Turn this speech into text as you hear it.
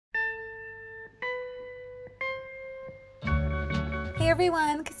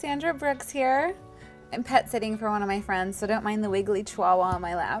everyone, Cassandra Brooks here. I'm pet sitting for one of my friends, so don't mind the wiggly chihuahua on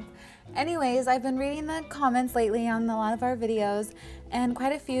my lap. Anyways, I've been reading the comments lately on a lot of our videos, and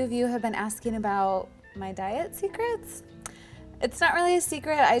quite a few of you have been asking about my diet secrets. It's not really a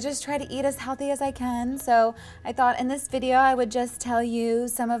secret, I just try to eat as healthy as I can, so I thought in this video I would just tell you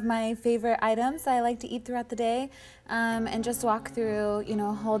some of my favorite items that I like to eat throughout the day, and just walk through,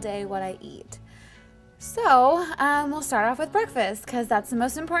 a whole day what I eat. So we'll start off with breakfast because that's the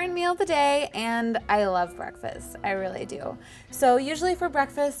most important meal of the day, and I love breakfast. I really do. So usually for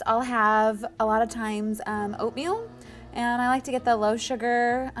breakfast I'll have a lot of times oatmeal, and I like to get the low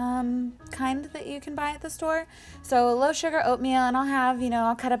sugar kind that you can buy at the store. So low sugar oatmeal, and I'll have,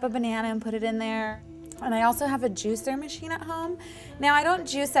 I'll cut up a banana and put it in there. And I also have a juicer machine at home. Now I don't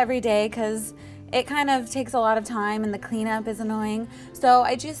juice every day because it kind of takes a lot of time and the cleanup is annoying. So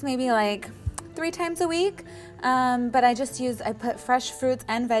I juice maybe like 3 times a week, but I put fresh fruits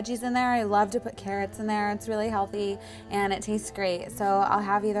and veggies in there. I love to put carrots in there. It's really healthy and it tastes great. So I'll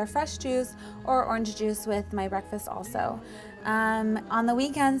have either fresh juice or orange juice with my breakfast also. On the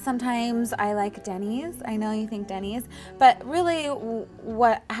weekends, sometimes I like Denny's. I know you think Denny's, but really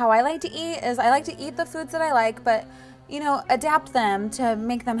how I like to eat is I like to eat the foods that I like, but adapt them to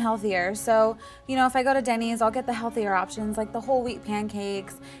make them healthier. So, if I go to Denny's, I'll get the healthier options like the whole wheat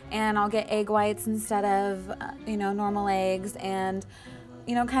pancakes, and I'll get egg whites instead of, normal eggs, and,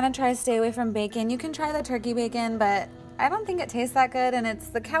 kind of try to stay away from bacon. You can try the turkey bacon, but I don't think it tastes that good, and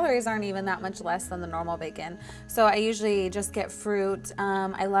the calories aren't even that much less than the normal bacon. So I usually just get fruit.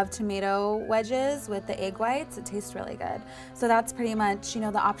 I love tomato wedges with the egg whites. It tastes really good. So that's pretty much,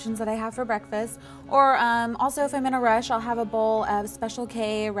 the options that I have for breakfast. Or also if I'm in a rush, I'll have a bowl of Special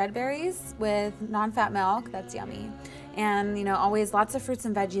K red berries with non-fat milk. That's yummy. And, always lots of fruits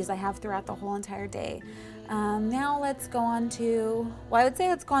and veggies I have throughout the whole entire day. Now let's go on to, I would say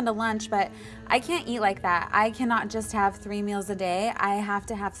let's go on to lunch, but I can't eat like that. I cannot just have 3 meals a day. I have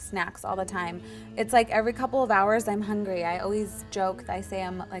to have snacks all the time. It's like every couple of hours I'm hungry. I always joke that I say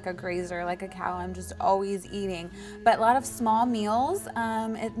I'm like a grazer, like a cow. I'm just always eating. But a lot of small meals,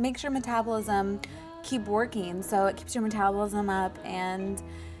 it makes your metabolism keep working. So it keeps your metabolism up, and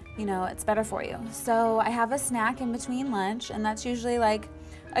it's better for you. So I have a snack in between lunch, and that's usually like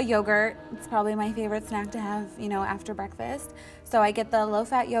a yogurt. It's probably my favorite snack to have, after breakfast. So I get the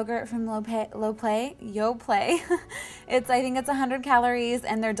low-fat yogurt from Yoplait. I think it's 100 calories,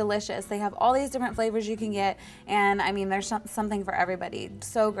 and they're delicious. They have all these different flavors you can get, and I mean, there's something for everybody.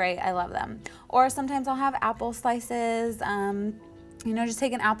 So great, I love them. Or sometimes I'll have apple slices. Just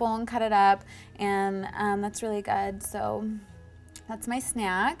take an apple and cut it up, and that's really good. So that's my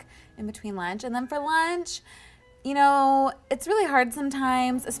snack in between lunch. And then for lunch, it's really hard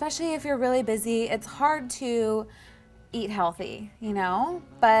sometimes, especially if you're really busy. It's hard to eat healthy,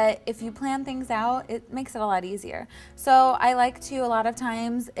 but if you plan things out, it makes it a lot easier. So I like to, a lot of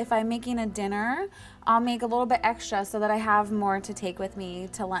times, if I'm making a dinner, I'll make a little bit extra so that I have more to take with me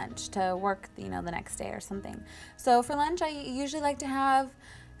to lunch, to work, the next day or something. So for lunch, I usually like to have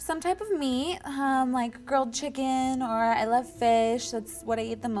some type of meat, like grilled chicken, or I love fish. That's what I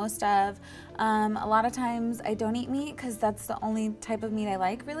eat the most of. A lot of times I don't eat meat because that's the only type of meat I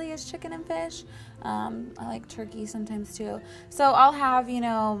like really is chicken and fish. I like turkey sometimes too. So I'll have,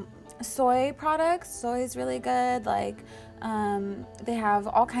 soy products. Soy is really good. Like they have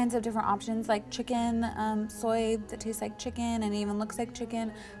all kinds of different options like chicken, soy that tastes like chicken and even looks like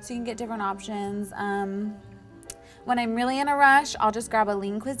chicken. So you can get different options. When I'm really in a rush, I'll just grab a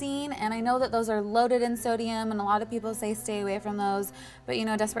lean cuisine, and I know that those are loaded in sodium, and a lot of people say stay away from those, but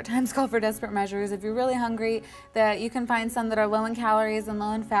desperate times call for desperate measures. If you're really hungry, you can find some that are low in calories and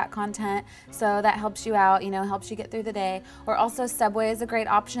low in fat content, so that helps you out, helps you get through the day. Or also Subway is a great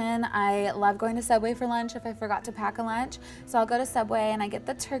option. I love going to Subway for lunch if I forgot to pack a lunch, so I'll go to Subway and I get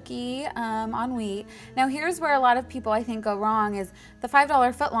the turkey on wheat. Now here's where a lot of people I think go wrong is the $5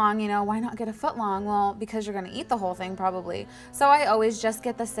 footlong, why not get a footlong? Well, because you're going to eat the whole thing probably. So I always just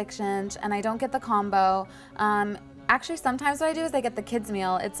get the 6-inch, and I don't get the combo. Actually, sometimes what I do is I get the kids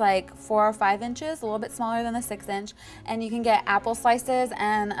meal. It's like 4 or 5 inches, a little bit smaller than the 6-inch, and you can get apple slices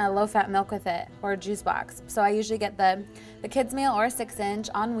and a low-fat milk with it, or a juice box. So I usually get the kids meal or a 6-inch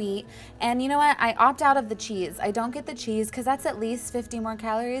on wheat. And you know what? I opt out of the cheese. I don't get the cheese because that's at least 50 more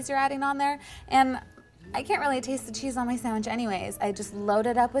calories you're adding on there, and I can't really taste the cheese on my sandwich anyways. I just load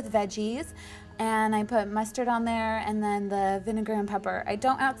it up with veggies, and I put mustard on there, and then the vinegar and pepper. I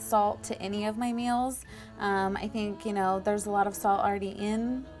don't add salt to any of my meals. I think, there's a lot of salt already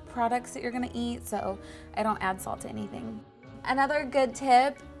in products that you're gonna eat, so I don't add salt to anything. Another good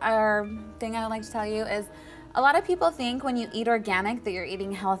tip or thing I would like to tell you is A lot of people think when you eat organic that you're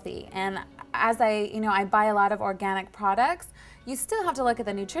eating healthy, and as I buy a lot of organic products, you still have to look at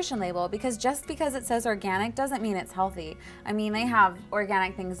the nutrition label, because just because it says organic doesn't mean it's healthy. I mean, they have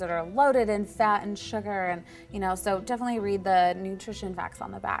organic things that are loaded in fat and sugar, and so definitely read the nutrition facts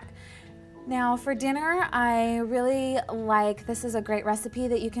on the back. Now for dinner, I really like, this is a great recipe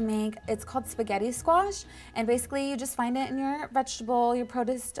that you can make. It's called spaghetti squash, and basically you just find it in your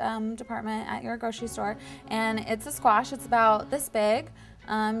produce department at your grocery store, and it's a squash. It's about this big,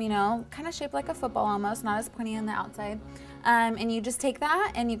 kind of shaped like a football almost, not as pointy on the outside. And you just take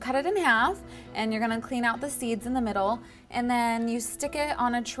that and you cut it in half, and you're gonna clean out the seeds in the middle, and then you stick it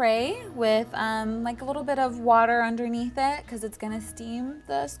on a tray with like a little bit of water underneath it, because it's gonna steam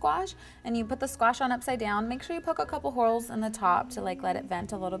the squash, and you put the squash on upside down. Make sure you poke a couple holes in the top to like let it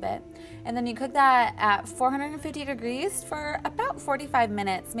vent a little bit, and then you cook that at 450 degrees for about 45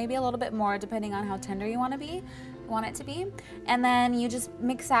 minutes, maybe a little bit more depending on how tender you want it to be. And then you just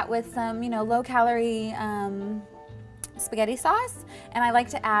mix that with some low calorie spaghetti sauce, and I like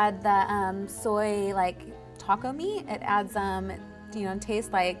to add the soy taco meat. It adds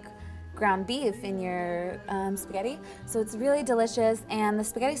tastes like ground beef in your spaghetti, so it's really delicious. And the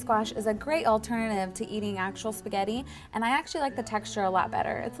spaghetti squash is a great alternative to eating actual spaghetti, and I actually like the texture a lot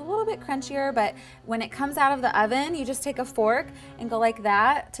better. It's a little bit crunchier, but when it comes out of the oven, you just take a fork and go like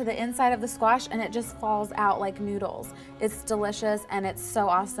that to the inside of the squash, and it just falls out like noodles. It's delicious, and it's so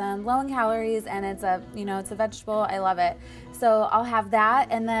awesome, low in calories, and it's a it's a vegetable. I love it. So I'll have that,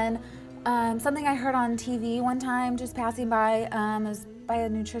 and then something I heard on TV one time just passing by, was by a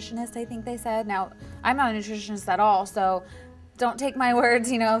nutritionist, I think they said. Now, I'm not a nutritionist at all, so don't take my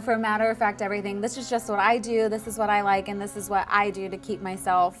words, for matter of fact everything. This is just what I do, this is what I like, and this is what I do to keep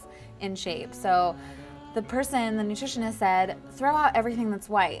myself in shape. So the nutritionist said, throw out everything that's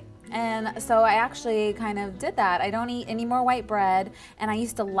white. And so I actually kind of did that. I don't eat any more white bread, and I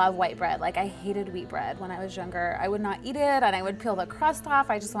used to love white bread. Like, I hated wheat bread when I was younger. I would not eat it, and I would peel the crust off.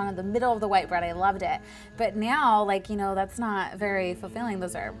 I just wanted the middle of the white bread. I loved it. But now, that's not very fulfilling.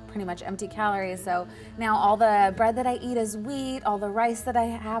 Those are pretty much empty calories. So now all the bread that I eat is wheat. All the rice that I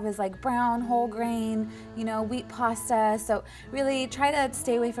have is like brown, whole grain, wheat pasta. So really try to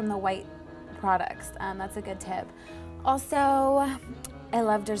stay away from the white products. That's a good tip. Also, I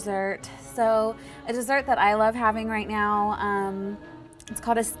love dessert. So a dessert that I love having right now, it's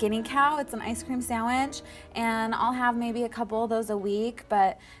called a Skinny Cow. It's an ice cream sandwich, and I'll have maybe a couple of those a week,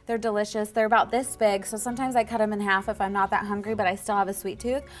 but they're delicious. They're about this big, so sometimes I cut them in half if I'm not that hungry, but I still have a sweet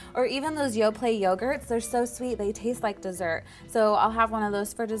tooth. Or even those Yoplait yogurts, they're so sweet, they taste like dessert. So I'll have one of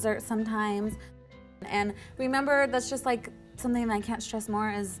those for dessert sometimes. And remember, that's just like something that I can't stress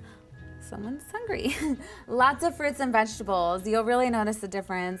more is someone's hungry. Lots of fruits and vegetables. You'll really notice the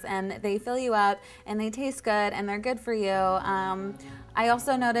difference, and they fill you up, and they taste good, and they're good for you. I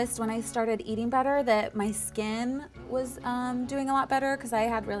also noticed when I started eating better that my skin was doing a lot better, because I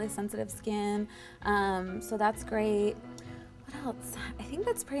had really sensitive skin. So that's great. What else? I think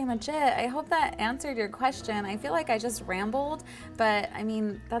that's pretty much it. I hope that answered your question. I feel like I just rambled, but I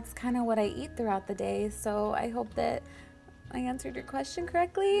mean, that's kind of what I eat throughout the day. So I hope that I answered your question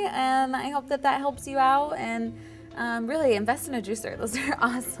correctly, and I hope that helps you out. And really, invest in a juicer. Those are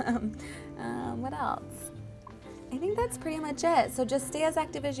awesome. What else? I think that's pretty much it. So just stay as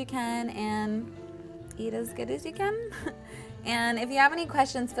active as you can and eat as good as you can. And if you have any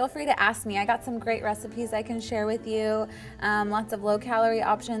questions, feel free to ask me. I got some great recipes I can share with you, lots of low-calorie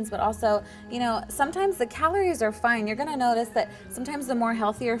options, but also, sometimes the calories are fine. You're gonna notice that sometimes the more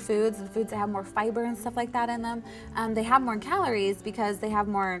healthier foods, the foods that have more fiber and stuff like that in them, they have more calories because they have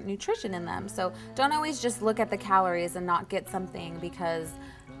more nutrition in them. So don't always just look at the calories and not get something because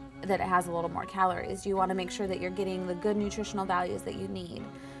that it has a little more calories. You wanna make sure that you're getting the good nutritional values that you need.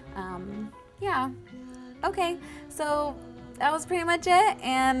 Yeah, okay, so that was pretty much it,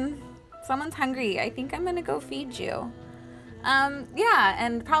 and someone's hungry. I think I'm gonna go feed you. Yeah,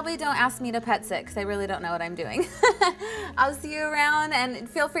 and probably don't ask me to pet sit, because I really don't know what I'm doing. I'll see you around, and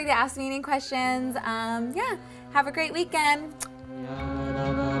feel free to ask me any questions. Yeah, have a great weekend.